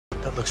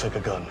That looks like a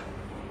gun.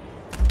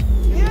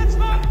 It's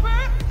my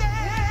birthday!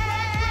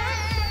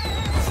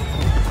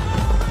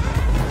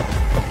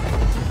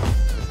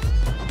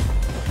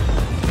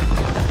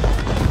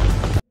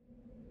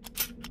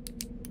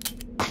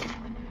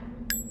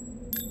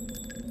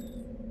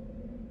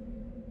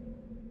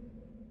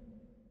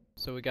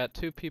 So we got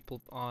two people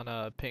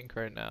on pink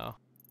right now.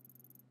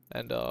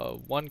 And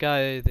one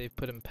guy, they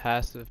put in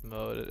passive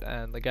mode,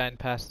 and the guy in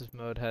passive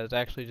mode has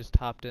actually just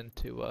hopped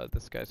into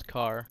this guy's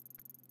car.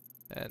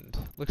 And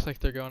looks like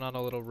they're going on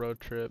a little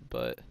road trip,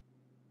 but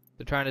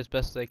they're trying as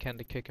best as they can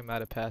to kick him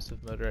out of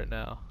passive mode right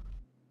now.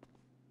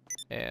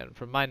 And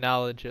from my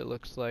knowledge, it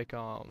looks like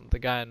the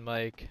guy in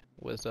Mike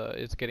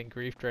is getting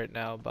griefed right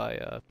now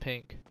by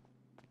Pink.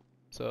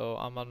 So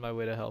I'm on my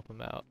way to help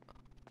him out.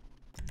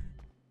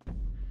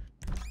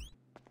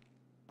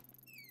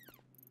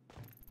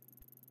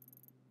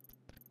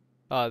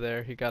 Ah,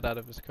 there, he got out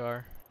of his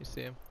car. You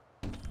see him?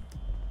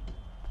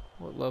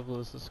 What level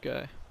is this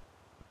guy?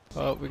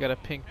 Oh, we got a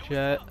pink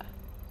jet.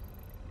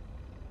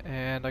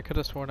 And I could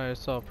have sworn I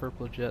saw a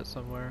purple jet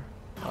somewhere.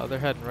 Oh, they're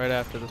heading right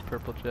after this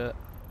purple jet.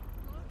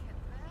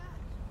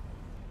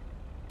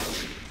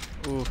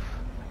 Oof.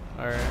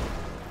 Alright.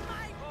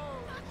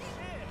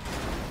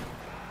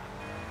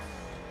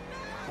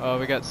 Oh,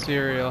 we got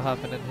Serial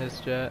hopping in his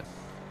jet.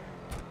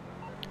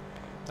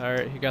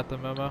 Alright, he got the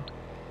memo.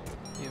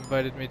 He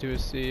invited me to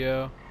his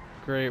CEO.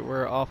 Great,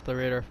 we're off the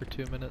radar for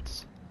 2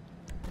 minutes.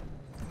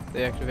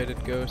 They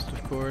activated Ghost,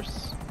 of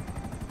course.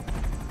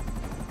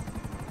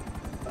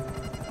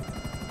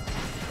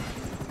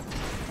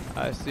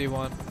 I see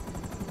one.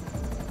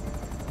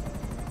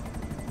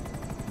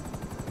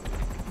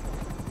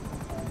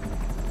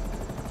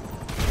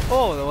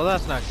 Oh, well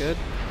that's not good.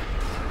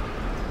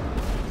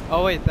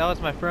 Oh wait, that was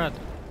my friend.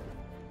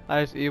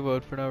 I just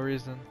evoed for no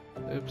reason.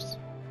 Oops.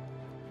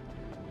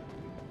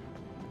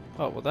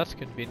 Oh, well that's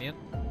convenient.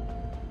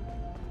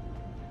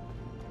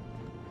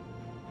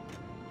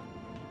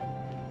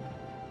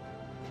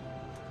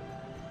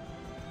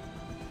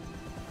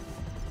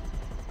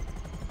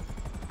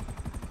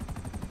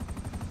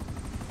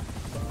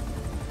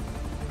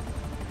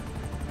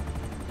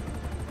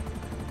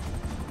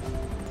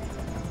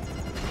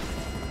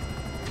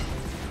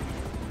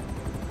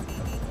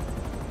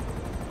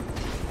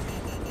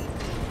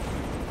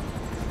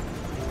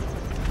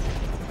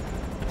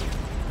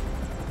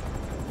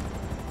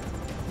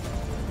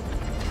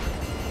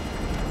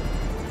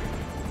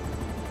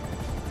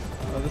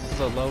 Oh, this is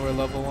a lower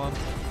level one.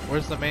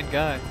 Where's the main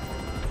guy?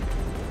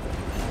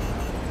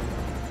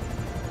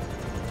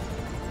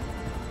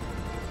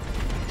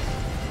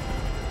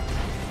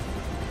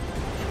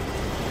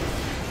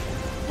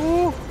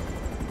 Woo!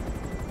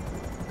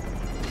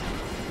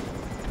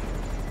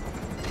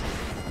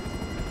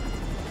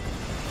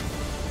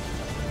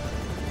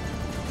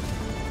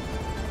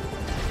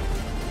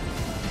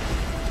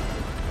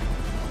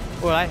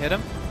 What, I hit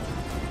him?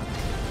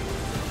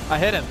 I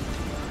hit him.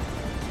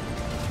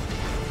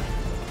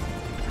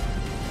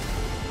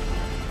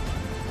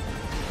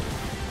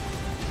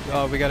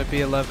 Oh, we got a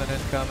B11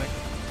 incoming.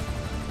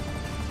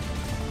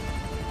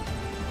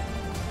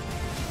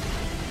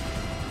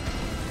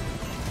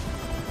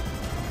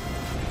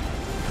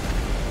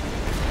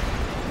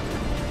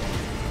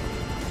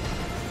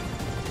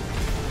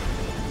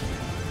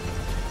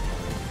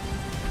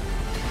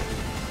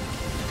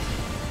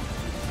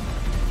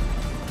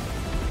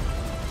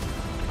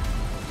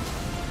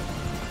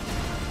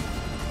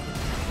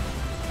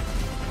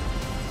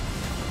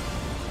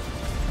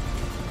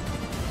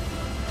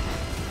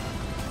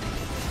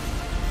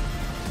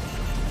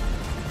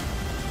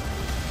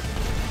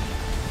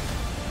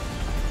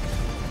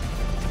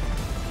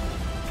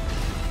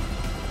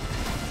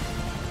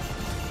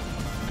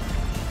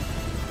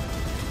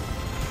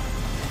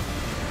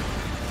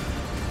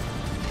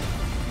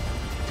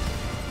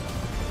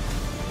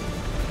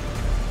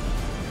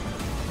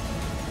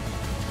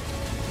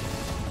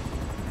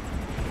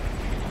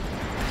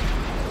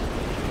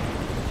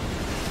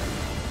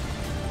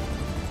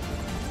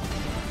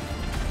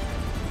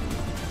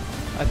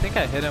 I think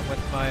I hit him with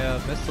my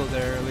missile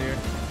there earlier.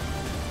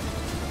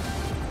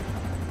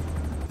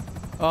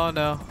 Oh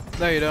no.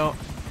 No you don't.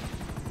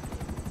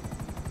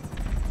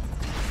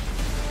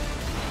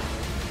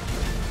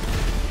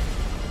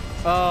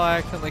 Oh, I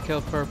accidentally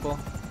killed purple.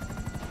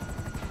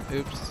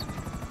 Oops.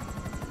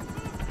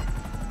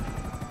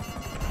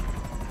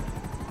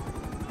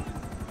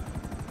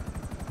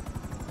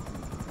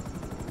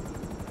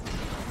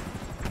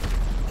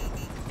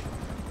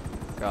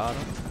 Got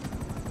him.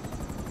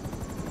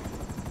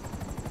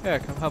 Yeah,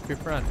 come help your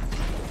friend.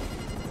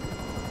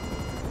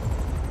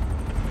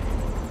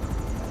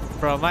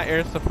 Bro, my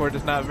air support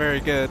is not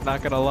very good,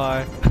 not gonna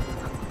lie.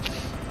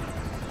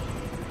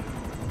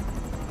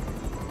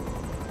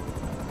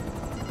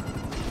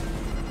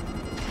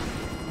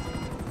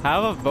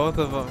 How have both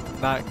of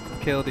them not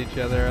killed each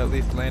other, or at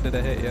least landed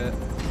a hit yet?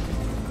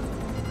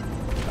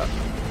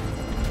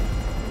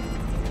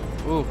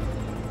 Ooh.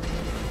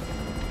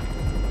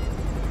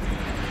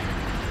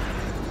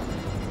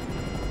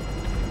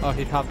 Oh,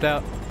 he hopped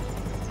out.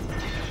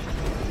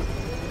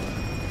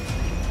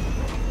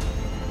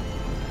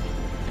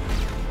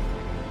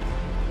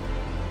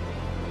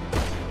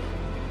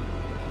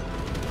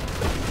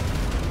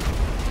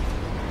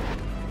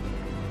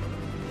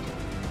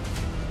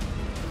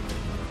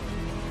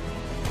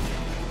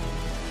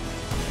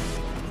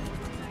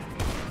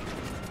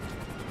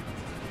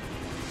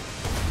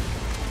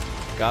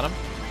 Got him.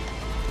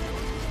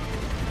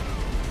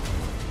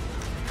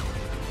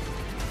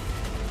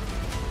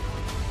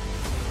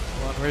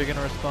 Come on, where are you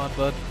gonna respond,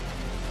 bud?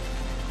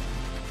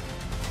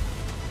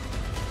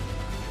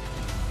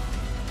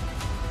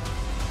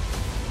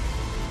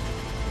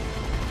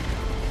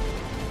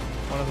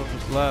 One of them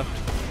just left.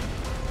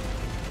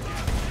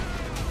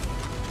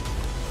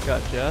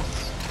 Got Jess.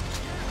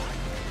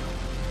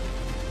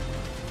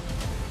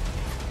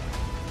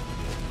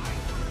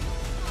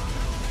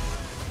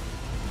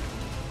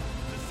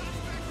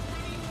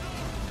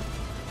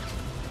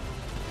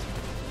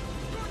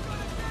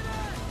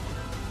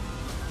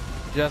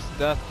 Jess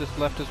Death just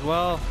left as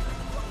well.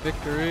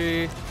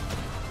 Victory.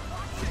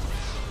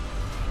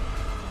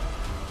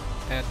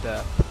 And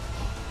Death.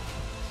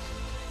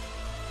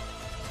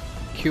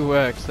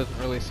 QX doesn't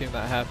really seem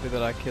that happy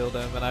that I killed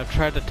him, and I've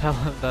tried to tell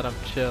him that I'm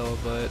chill,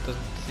 but it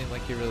doesn't seem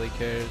like he really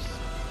cares.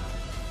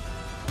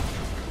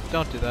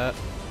 Don't do that.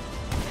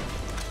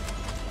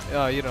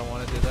 Oh, you don't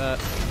want to do that.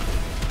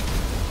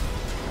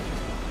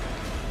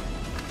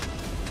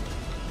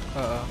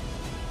 Uh-oh.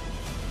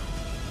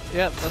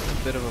 Yep, that's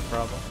a bit of a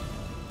problem.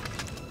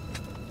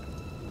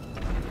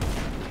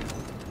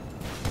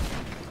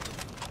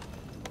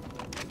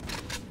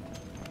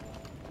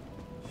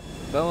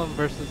 Bellum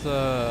versus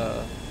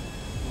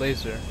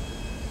Laser.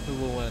 Who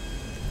will win?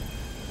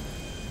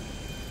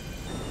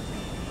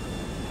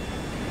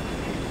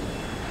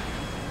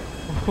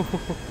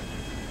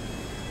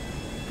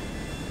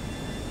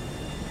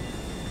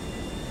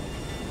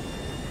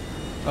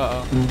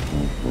 Uh-oh.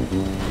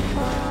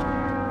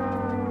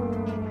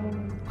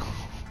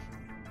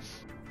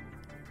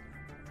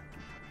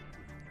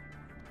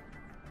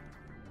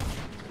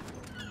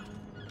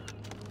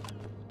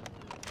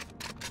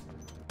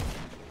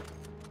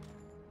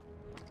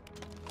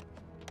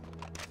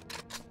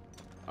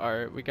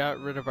 Alright, we got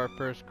rid of our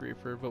first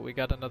griefer, but we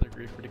got another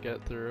griefer to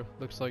get through.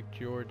 Looks like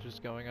George is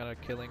going on a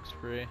killing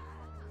spree.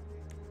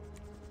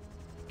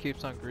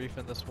 Keeps on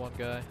griefing this one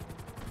guy.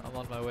 I'm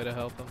on my way to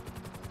help him.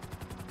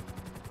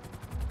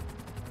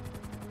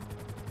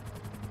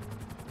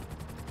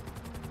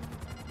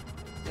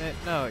 Hey,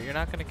 no, you're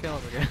not gonna kill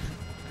him again.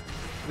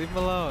 Leave him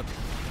alone.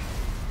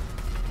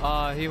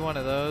 Aw, he one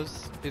of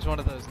those. He's one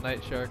of those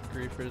night shark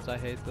griefers. I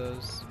hate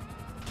those.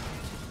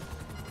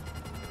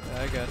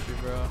 Yeah, I got you,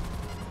 bro.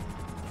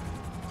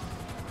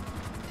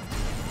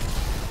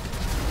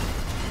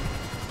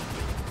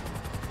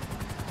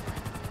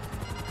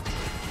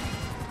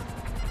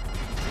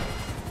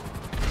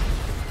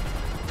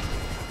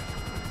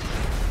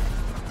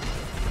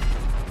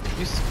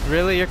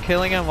 Really? You're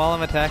killing him while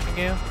I'm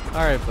attacking you?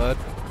 Alright, bud.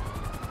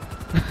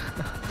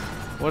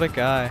 What a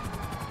guy.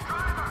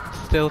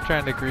 Still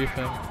trying to grief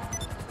him.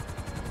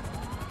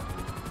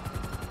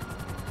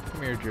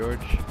 Come here,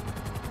 George.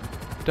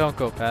 Don't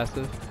go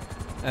passive.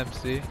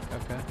 MC,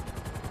 okay.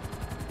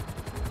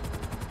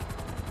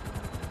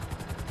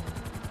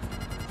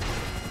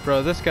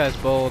 Bro, this guy's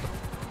bold.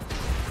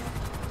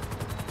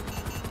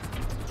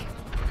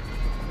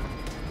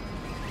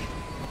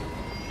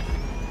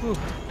 Whew.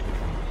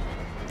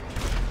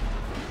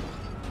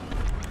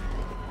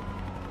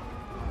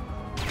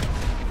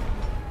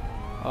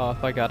 Oh,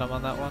 if I got him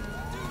on that one.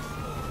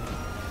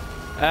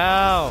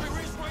 Ow!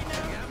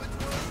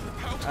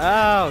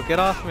 Ow! Get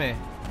off me!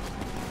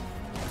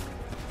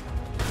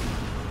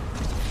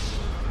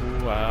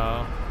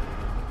 Wow.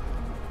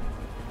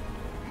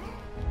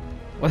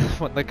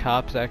 When the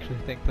cops actually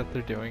think that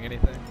they're doing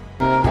anything.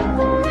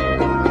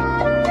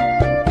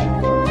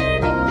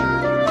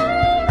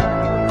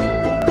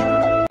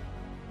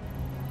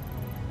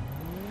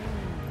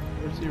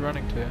 Where's he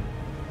running to?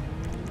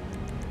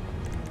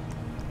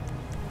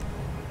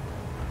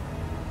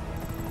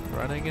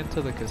 Running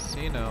into the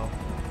casino.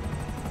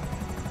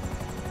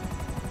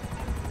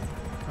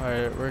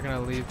 Alright, we're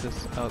gonna leave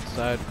this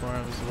outside for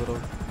him as a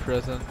little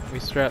present. We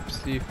strap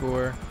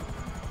C4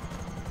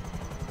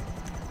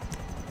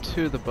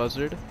 to the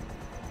buzzard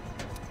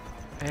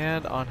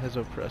and on his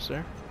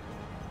oppressor.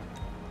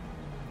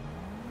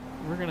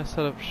 We're gonna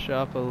set up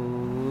shop a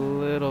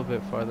little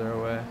bit farther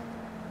away.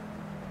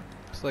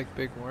 Looks like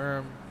Big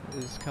Worm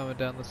is coming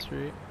down the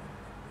street.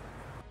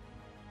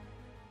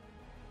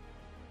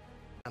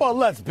 Well,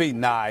 let's be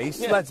nice.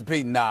 Yeah. Let's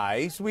be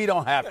nice. We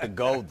don't have to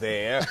go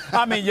there.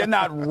 I mean, you're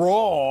not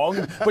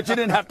wrong, but you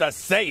didn't have to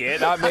say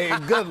it. I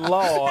mean, good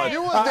Lord.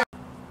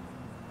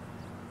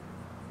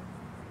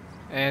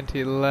 And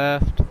he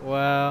left.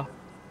 Wow.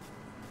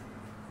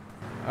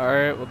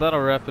 Alright, well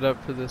that'll wrap it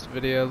up for this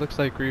video. Looks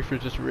like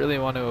griefers just really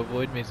want to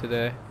avoid me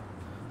today.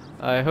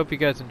 I hope you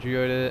guys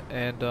enjoyed it,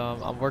 and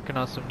I'm working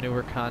on some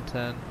newer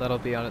content that'll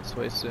be on its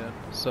way soon.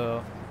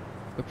 So,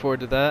 look forward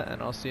to that,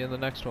 and I'll see you in the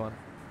next one.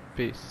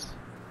 Peace.